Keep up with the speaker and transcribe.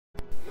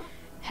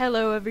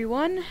Hello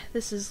everyone,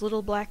 this is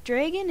Little Black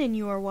Dragon, and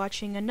you are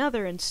watching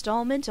another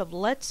installment of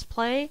Let's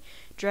Play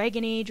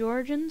Dragon Age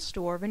Origins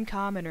Dwarven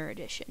Commoner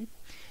Edition.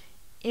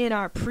 In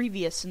our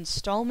previous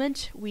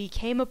installment, we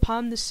came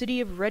upon the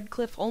city of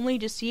Redcliffe only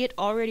to see it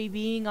already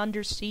being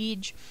under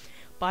siege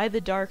by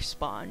the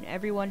Darkspawn.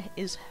 Everyone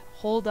is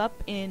holed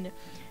up in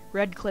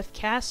Redcliffe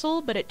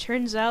Castle, but it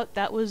turns out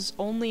that was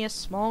only a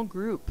small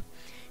group,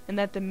 and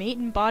that the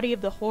main body of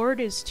the Horde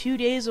is 2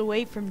 days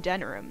away from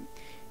Denerim.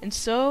 And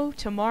so,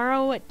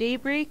 tomorrow at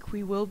daybreak,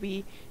 we will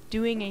be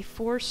doing a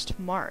forced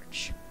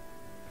march.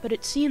 But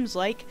it seems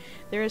like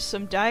there is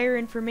some dire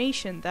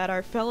information that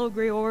our fellow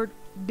Grey Wardens...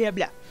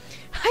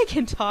 I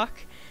can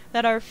talk!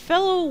 That our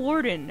fellow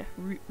Warden,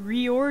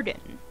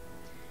 Riordan,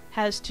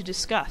 has to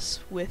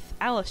discuss with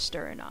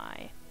Alistair and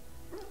I.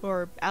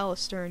 Or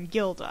Alistair and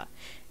Gilda,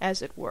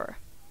 as it were.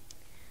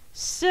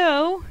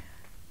 So,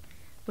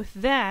 with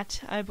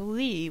that, I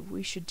believe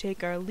we should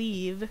take our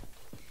leave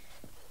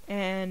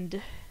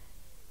and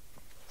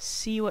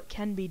see what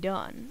can be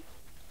done.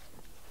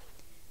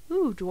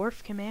 Ooh,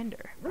 Dwarf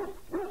Commander.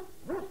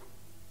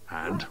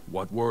 And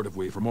what word have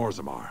we from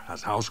Orzammar?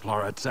 Has House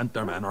Claret sent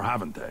their men, or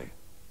haven't they?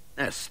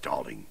 They're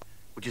stalling,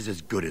 which is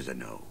as good as a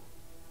no.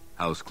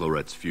 House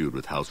Claret's feud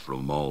with House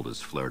Fromald has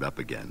flared up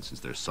again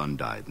since their son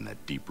died in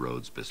that Deep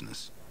Roads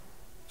business.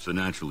 So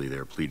naturally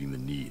they're pleading the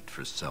need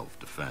for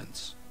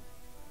self-defense.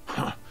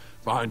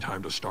 Fine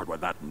time to start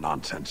with that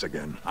nonsense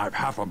again. I've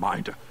half a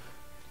mind to...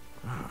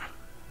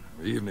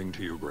 Evening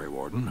to you, Grey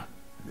Warden.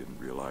 I didn't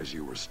realize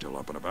you were still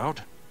up and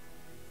about.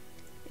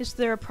 Is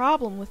there a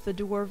problem with the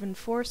Dwarven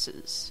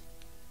forces?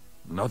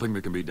 Nothing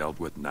that can be dealt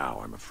with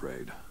now, I'm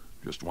afraid.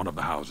 Just one of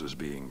the houses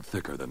being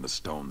thicker than the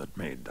stone that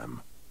made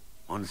them.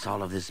 Once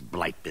all of this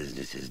blight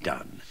business is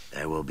done,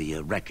 there will be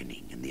a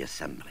reckoning in the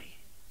assembly.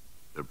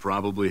 They're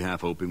probably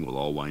half hoping we'll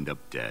all wind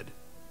up dead.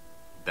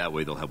 That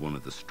way they'll have one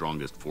of the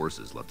strongest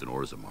forces left in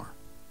Orzammar.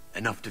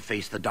 Enough to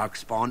face the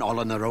Darkspawn all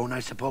on their own, I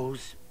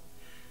suppose?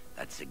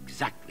 That's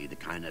exactly the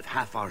kind of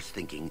half-arse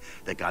thinking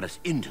that got us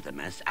into the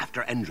mess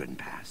after Endrin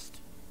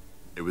passed.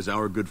 It was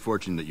our good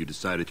fortune that you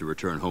decided to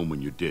return home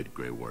when you did,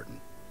 Grey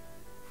Warden.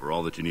 For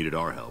all that you needed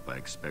our help, I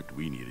expect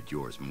we needed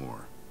yours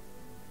more.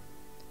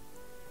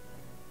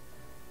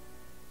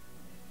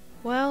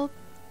 Well,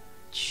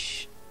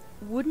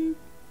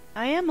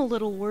 I am a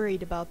little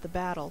worried about the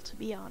battle, to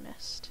be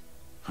honest.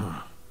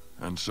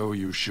 And so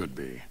you should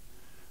be.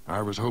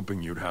 I was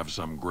hoping you'd have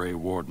some Grey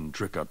Warden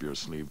trick up your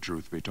sleeve,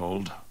 truth be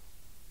told.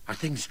 Are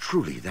things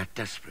truly that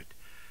desperate?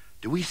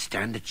 Do we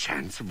stand a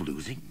chance of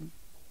losing?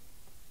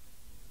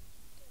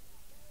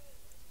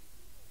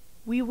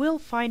 We will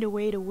find a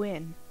way to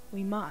win.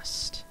 We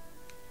must.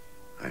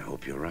 I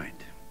hope you're right.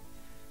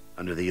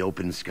 Under the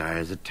open sky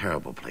is a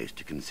terrible place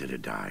to consider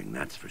dying,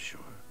 that's for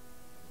sure.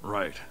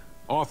 Right.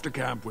 Off to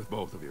camp with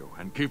both of you,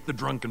 and keep the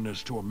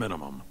drunkenness to a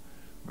minimum.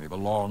 We have a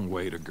long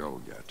way to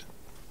go yet.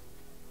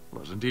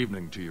 Pleasant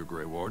evening to you,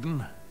 Grey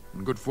Warden,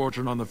 and good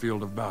fortune on the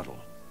field of battle.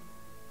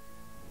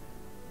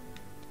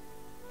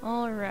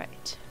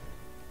 Alright.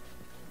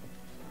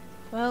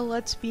 Well,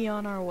 let's be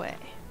on our way.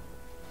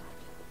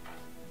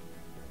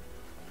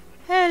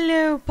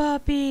 Hello,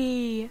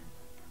 puppy!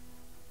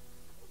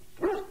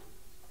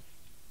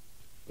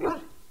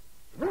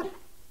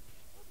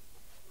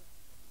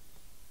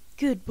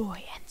 Good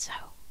boy, Enzo.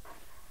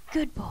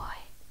 Good boy.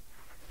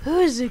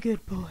 Who's a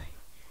good boy?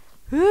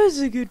 Who's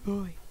a good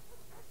boy?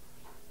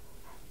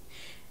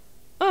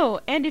 Oh,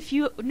 and if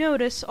you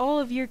notice, all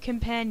of your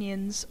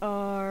companions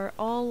are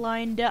all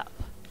lined up.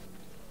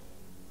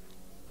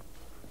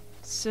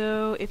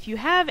 So, if you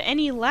have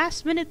any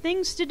last-minute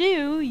things to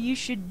do, you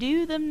should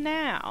do them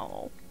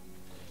now.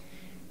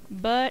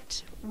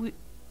 But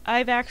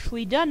I've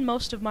actually done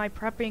most of my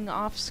prepping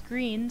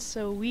off-screen,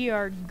 so we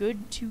are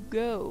good to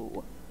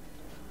go.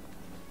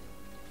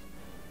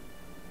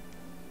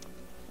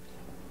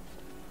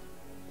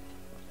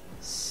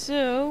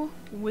 So,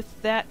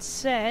 with that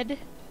said,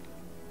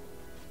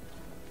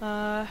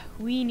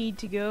 we need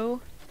to go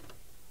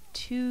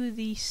to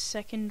the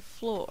second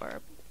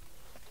floor.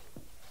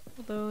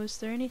 Although, is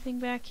there anything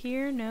back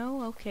here?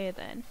 No? Okay,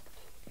 then.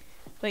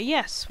 But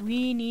yes,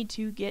 we need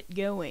to get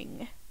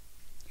going.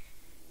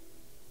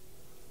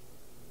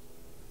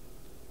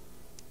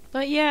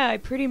 But yeah, I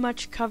pretty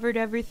much covered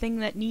everything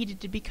that needed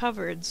to be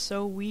covered,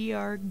 so we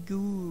are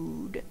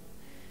good.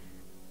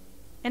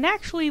 And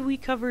actually, we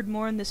covered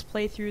more in this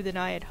playthrough than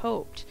I had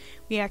hoped.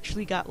 We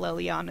actually got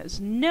Leliana's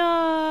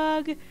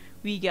Nug,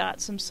 we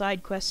got some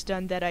side quests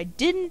done that I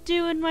didn't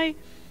do in my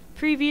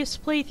previous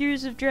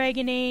playthroughs of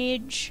Dragon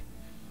Age.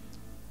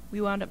 We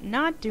wound up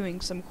not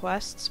doing some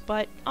quests,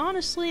 but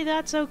honestly,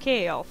 that's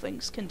okay, all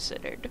things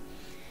considered.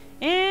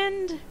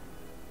 And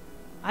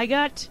I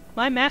got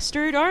my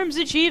Master at Arms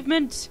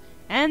achievement,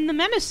 and the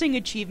Menacing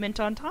achievement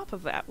on top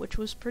of that, which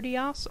was pretty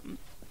awesome.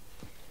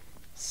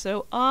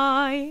 So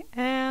I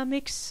am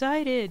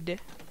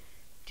excited,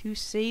 to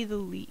say the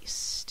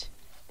least.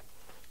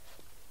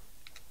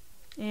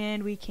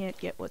 And we can't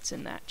get what's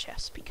in that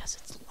chest because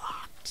it's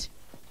locked.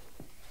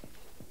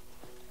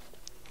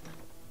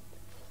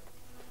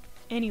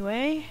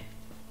 Anyway,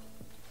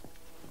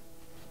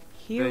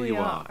 here There we you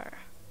are.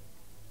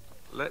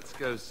 Let's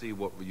go see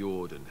what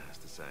Riordan has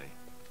to say.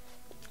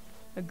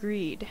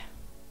 Agreed.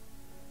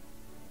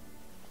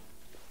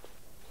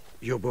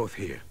 You're both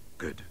here.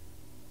 Good.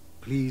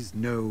 Please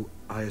know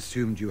I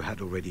assumed you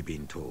had already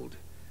been told.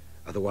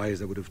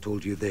 Otherwise I would have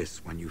told you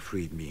this when you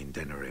freed me in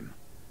Denerim.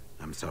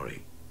 I'm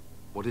sorry.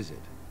 What is it?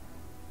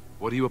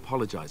 What are you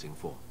apologizing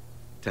for?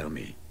 Tell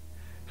me,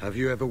 have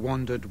you ever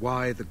wondered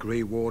why the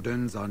Grey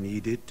Wardens are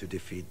needed to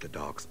defeat the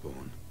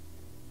Darkspawn?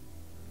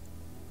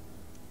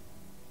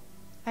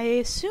 I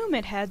assume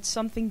it had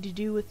something to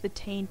do with the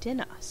taint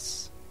in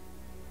us.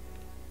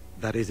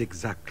 That is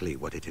exactly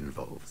what it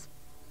involves.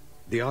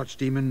 The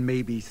Archdemon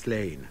may be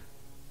slain,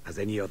 as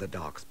any other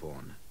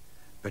Darkspawn,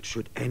 but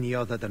should any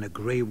other than a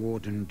Grey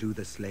Warden do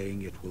the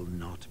slaying, it will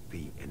not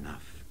be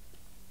enough.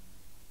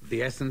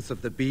 The essence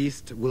of the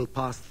beast will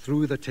pass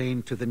through the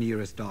taint to the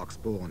nearest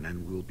Darkspawn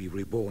and will be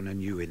reborn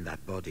anew in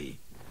that body.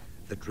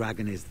 The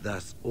dragon is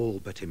thus all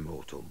but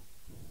immortal.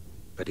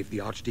 But if the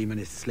Archdemon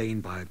is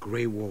slain by a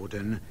Grey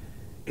Warden,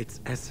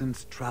 its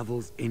essence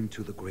travels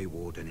into the Grey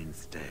Warden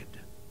instead.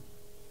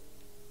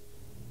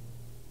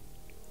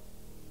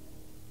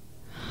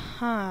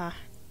 Huh.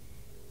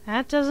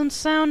 That doesn't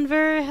sound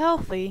very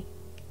healthy.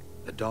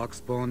 The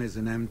Darkspawn is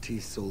an empty,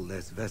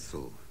 soulless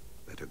vessel,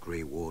 but a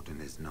Grey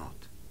Warden is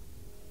not.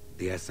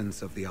 The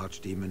essence of the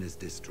Archdemon is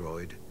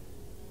destroyed,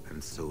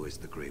 and so is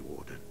the Grey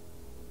Warden.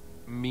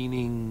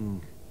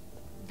 Meaning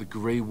the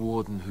Grey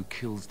Warden who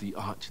kills the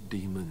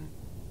Archdemon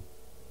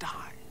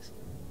dies?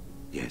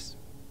 Yes.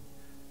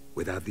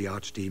 Without the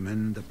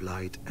Archdemon, the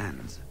Blight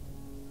ends.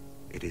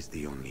 It is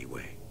the only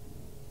way.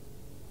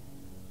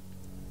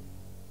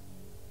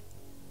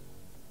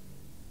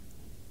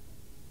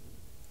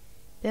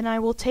 Then I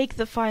will take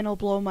the final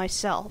blow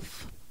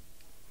myself.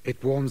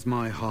 It warms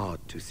my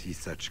heart to see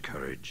such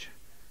courage.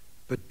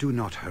 But do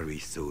not hurry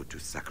so to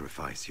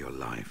sacrifice your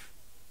life.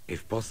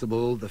 If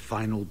possible, the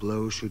final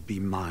blow should be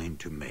mine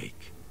to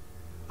make.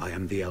 I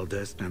am the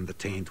eldest, and the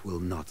taint will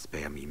not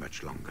spare me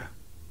much longer.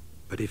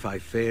 But if I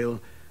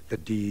fail, the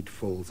deed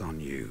falls on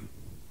you.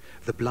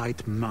 The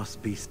Blight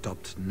must be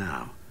stopped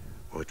now,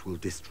 or it will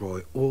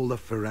destroy all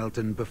of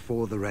Ferelden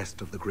before the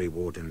rest of the Grey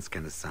Wardens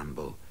can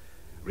assemble.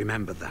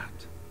 Remember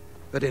that.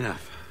 But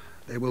enough.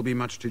 There will be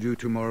much to do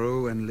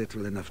tomorrow, and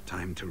little enough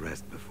time to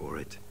rest before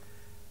it.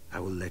 I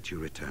will let you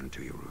return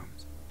to your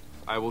rooms.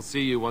 I will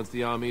see you once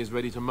the army is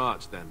ready to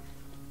march, then.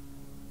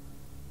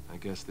 I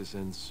guess this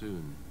ends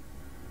soon,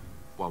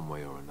 one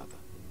way or another.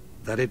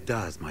 That it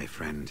does, my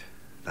friend.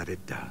 That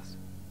it does.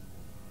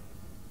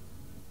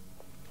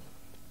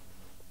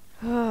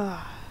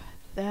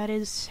 That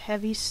is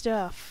heavy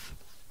stuff.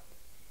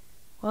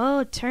 Well,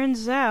 it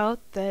turns out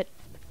that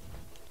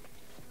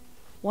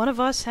one of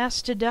us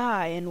has to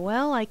die, and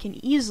well, I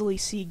can easily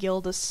see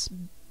Gildas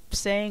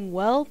saying,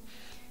 well,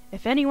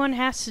 if anyone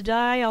has to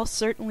die, I'll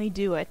certainly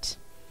do it.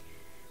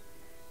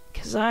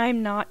 'Cause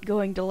I'm not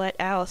going to let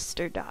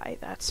Alistair die,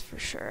 that's for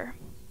sure.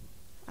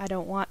 I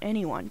don't want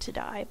anyone to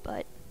die,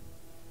 but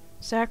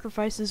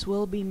sacrifices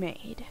will be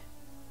made.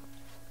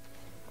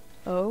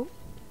 Oh?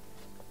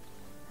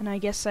 And I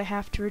guess I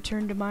have to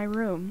return to my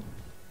room.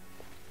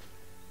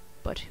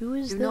 But who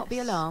is this? Do not be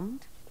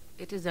alarmed.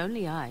 It is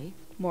only I.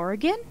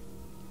 Morrigan?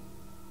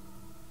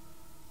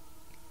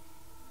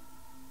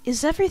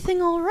 Is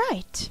everything all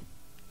right?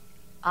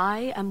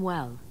 I am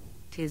well.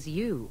 'Tis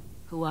you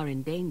who are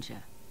in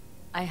danger.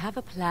 I have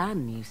a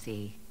plan, you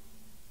see.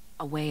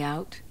 A way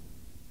out.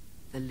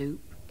 The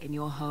loop in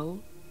your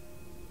hole.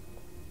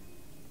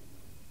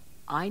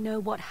 I know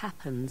what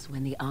happens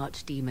when the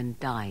Archdemon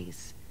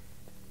dies.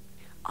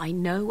 I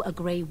know a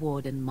Grey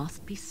Warden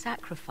must be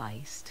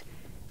sacrificed,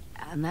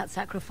 and that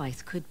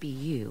sacrifice could be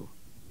you.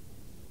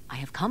 I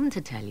have come to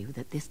tell you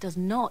that this does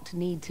not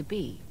need to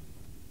be.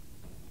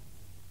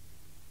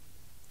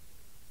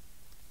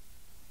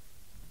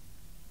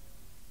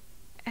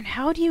 And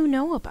how do you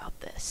know about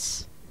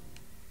this?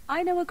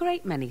 I know a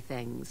great many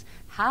things.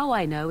 How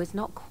I know is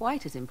not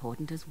quite as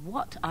important as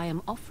what I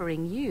am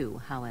offering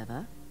you,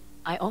 however.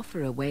 I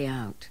offer a way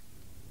out.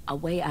 A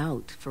way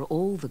out for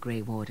all the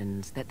Grey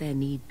Wardens, that there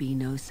need be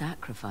no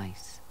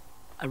sacrifice.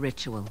 A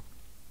ritual,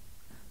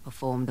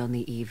 performed on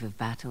the eve of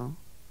battle,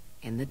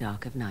 in the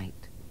dark of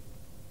night.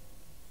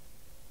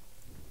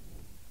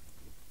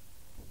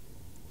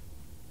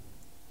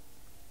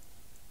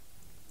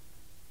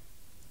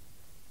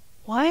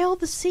 Why all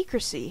the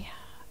secrecy?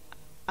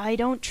 I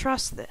don't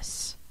trust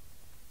this.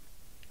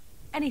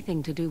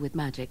 Anything to do with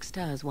magic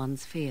stirs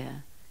one's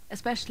fear,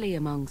 especially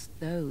amongst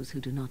those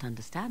who do not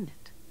understand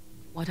it.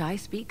 What I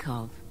speak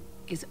of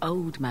is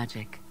old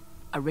magic,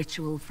 a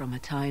ritual from a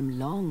time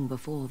long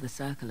before the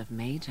Circle of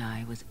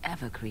Magi was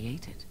ever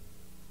created.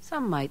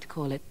 Some might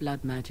call it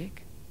blood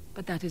magic,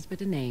 but that is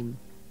but a name.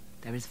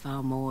 There is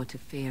far more to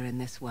fear in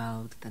this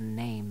world than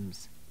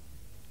names.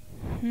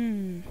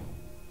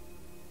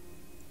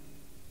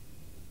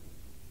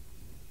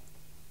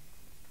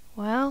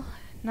 Well,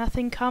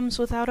 nothing comes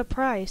without a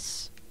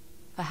price.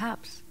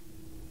 Perhaps,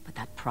 but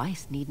that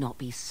price need not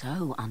be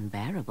so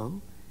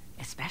unbearable.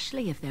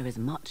 especially if there is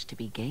much to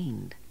be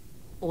gained.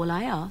 All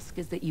I ask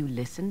is that you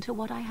listen to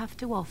what I have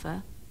to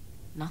offer,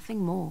 nothing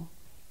more.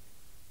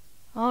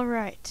 All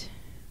right.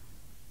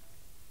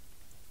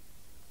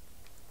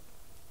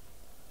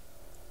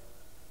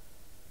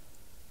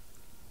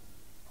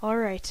 All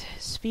right,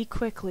 speak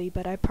quickly,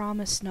 but I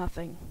promise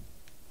nothing.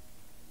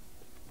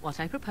 What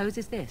I propose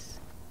is this.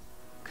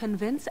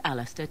 Convince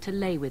Alistair to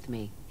lay with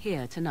me,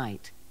 here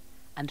tonight.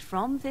 And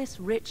from this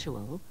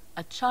ritual,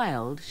 a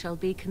child shall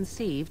be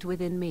conceived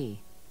within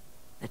me.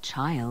 The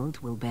child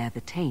will bear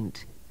the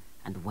taint,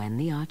 and when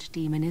the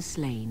archdemon is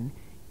slain,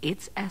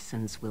 its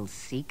essence will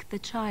seek the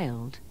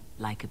child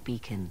like a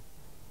beacon.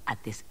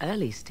 At this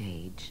early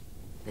stage,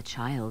 the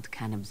child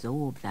can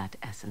absorb that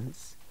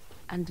essence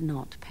and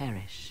not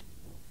perish.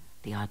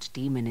 The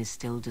archdemon is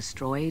still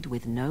destroyed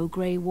with no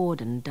Grey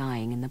Warden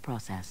dying in the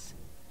process.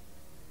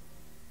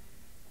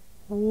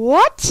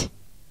 What?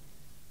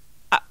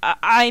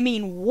 I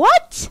mean,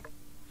 what?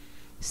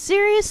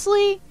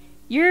 Seriously?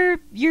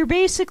 You're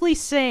basically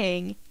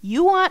saying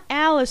you want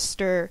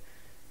Alistair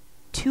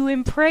to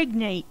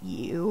impregnate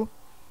you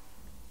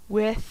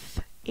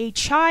with a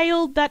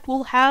child that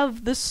will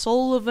have the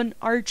soul of an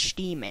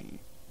archdemon,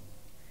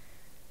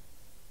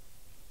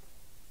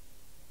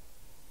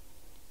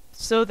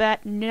 so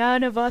that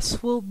none of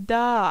us will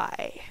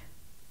die.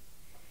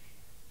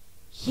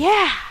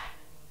 Yeah!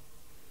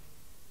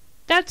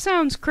 That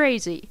sounds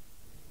crazy.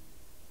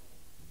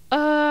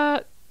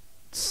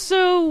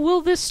 So will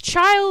this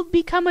child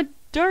become a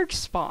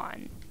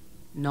darkspawn?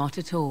 Not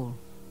at all.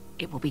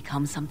 It will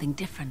become something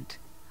different.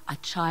 A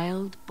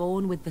child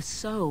born with the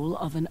soul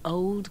of an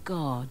old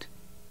god.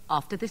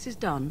 After this is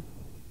done,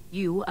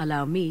 you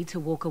allow me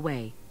to walk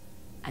away,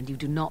 and you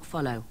do not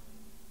follow.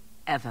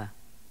 Ever.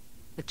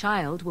 The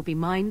child will be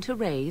mine to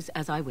raise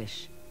as I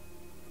wish.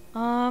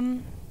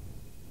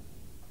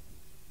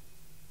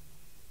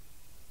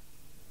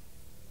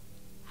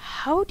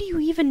 How do you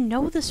even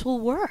know this will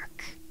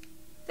work?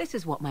 This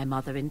is what my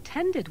mother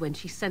intended when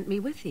she sent me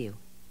with you.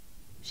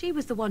 She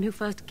was the one who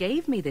first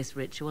gave me this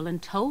ritual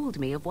and told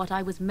me of what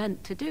I was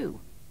meant to do.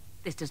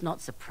 This does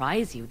not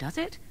surprise you, does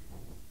it?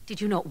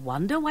 Did you not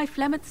wonder why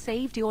Flemeth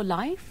saved your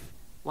life?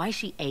 Why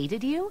she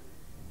aided you?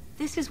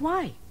 This is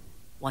why.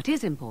 What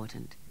is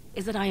important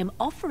is that I am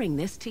offering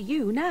this to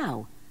you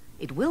now.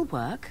 It will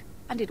work,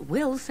 and it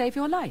will save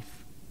your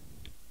life.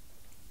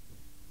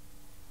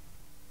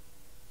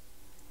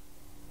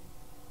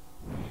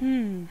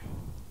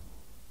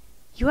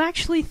 You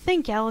actually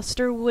think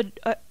Alistair would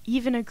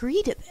even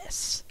agree to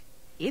this?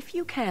 If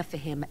you care for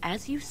him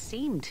as you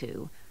seem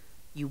to,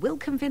 you will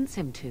convince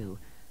him to.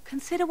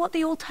 Consider what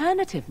the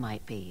alternative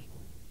might be.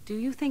 Do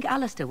you think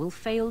Alistair will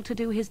fail to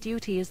do his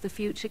duty as the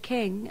future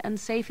king and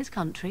save his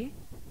country?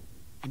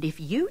 And if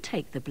you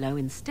take the blow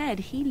instead,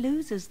 he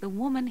loses the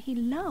woman he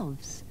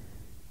loves.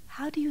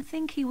 How do you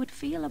think he would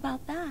feel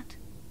about that?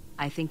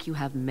 I think you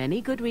have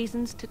many good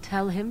reasons to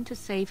tell him to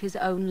save his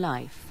own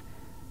life.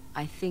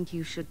 I think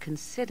you should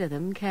consider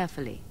them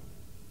carefully.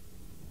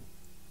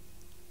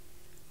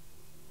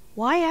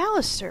 Why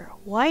Alistair?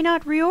 Why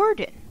not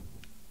Riordan?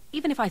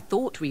 Even if I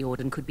thought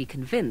Riordan could be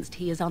convinced,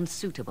 he is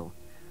unsuitable.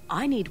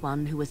 I need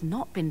one who has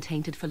not been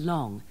tainted for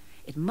long.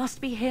 It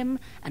must be him,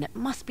 and it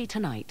must be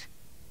tonight.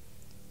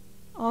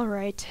 All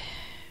right.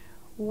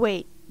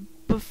 Wait,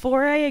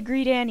 before I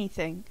agree to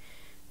anything,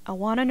 I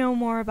want to know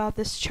more about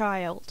this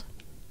child.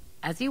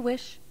 As you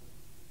wish.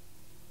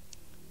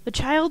 The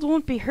child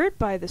won't be hurt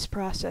by this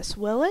process,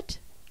 will it?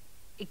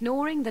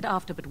 Ignoring that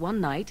after but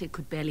one night it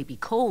could barely be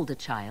called a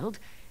child,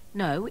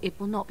 no, it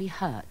will not be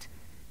hurt.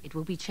 It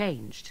will be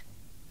changed.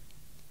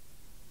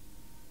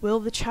 Will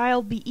the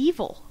child be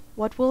evil?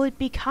 What will it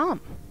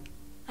become?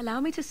 Allow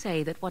me to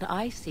say that what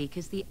I seek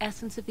is the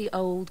essence of the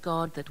old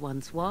god that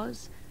once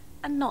was,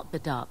 and not the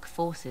dark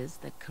forces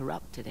that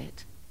corrupted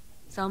it.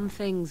 Some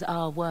things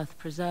are worth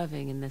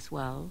preserving in this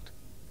world.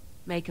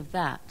 Make of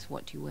that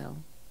what you will.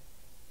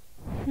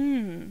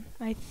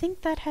 I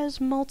think that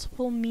has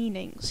multiple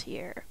meanings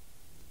here.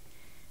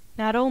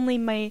 Not only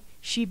may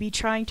she be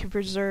trying to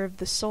preserve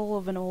the soul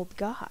of an old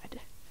god,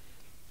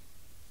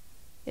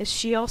 is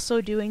she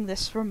also doing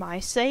this for my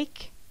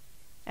sake,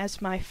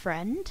 as my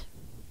friend?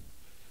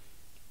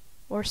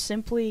 Or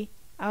simply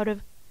out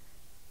of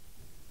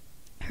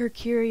her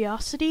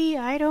curiosity?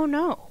 I don't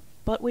know,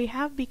 but we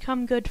have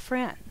become good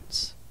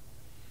friends.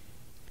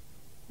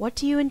 What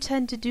do you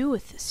intend to do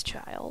with this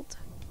child?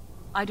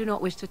 I do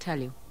not wish to tell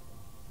you.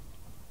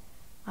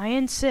 I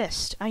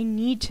insist. I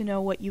need to know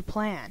what you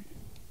plan.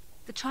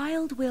 The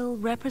child will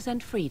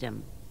represent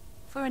freedom.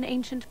 For an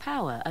ancient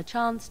power, a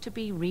chance to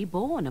be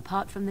reborn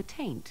apart from the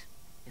taint.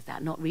 Is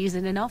that not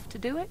reason enough to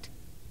do it?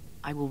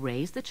 I will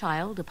raise the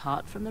child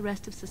apart from the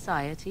rest of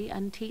society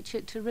and teach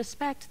it to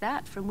respect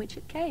that from which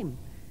it came.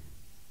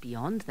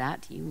 Beyond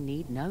that, you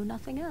need know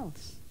nothing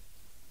else.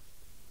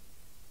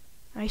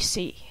 I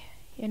see.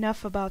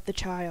 Enough about the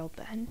child,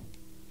 then.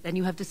 Then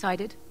you have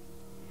decided?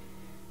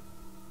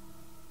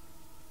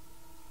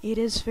 It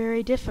is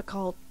very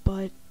difficult,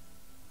 but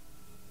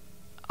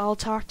I'll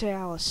talk to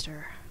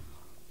Alistair.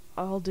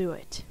 I'll do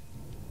it.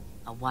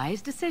 A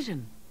wise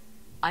decision.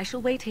 I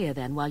shall wait here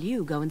then while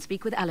you go and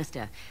speak with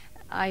Alistair.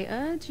 I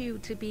urge you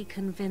to be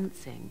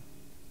convincing.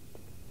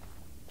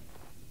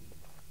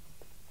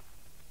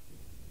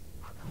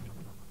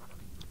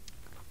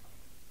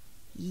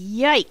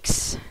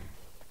 Yikes.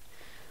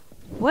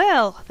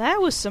 Well,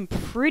 that was some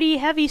pretty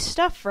heavy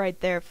stuff right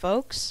there,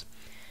 folks.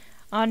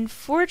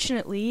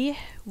 Unfortunately,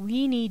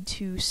 we need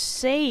to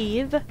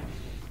save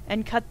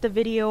and cut the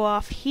video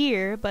off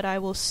here, but I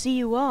will see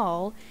you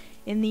all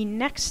in the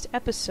next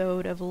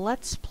episode of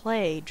Let's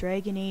Play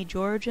Dragon Age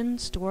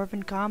Origins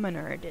Dwarven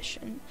Commoner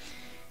Edition.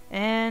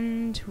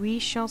 And we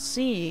shall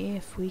see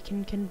if we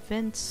can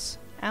convince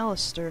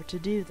Alistair to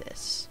do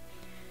this.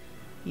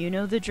 You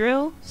know the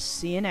drill.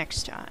 See you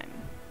next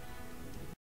time.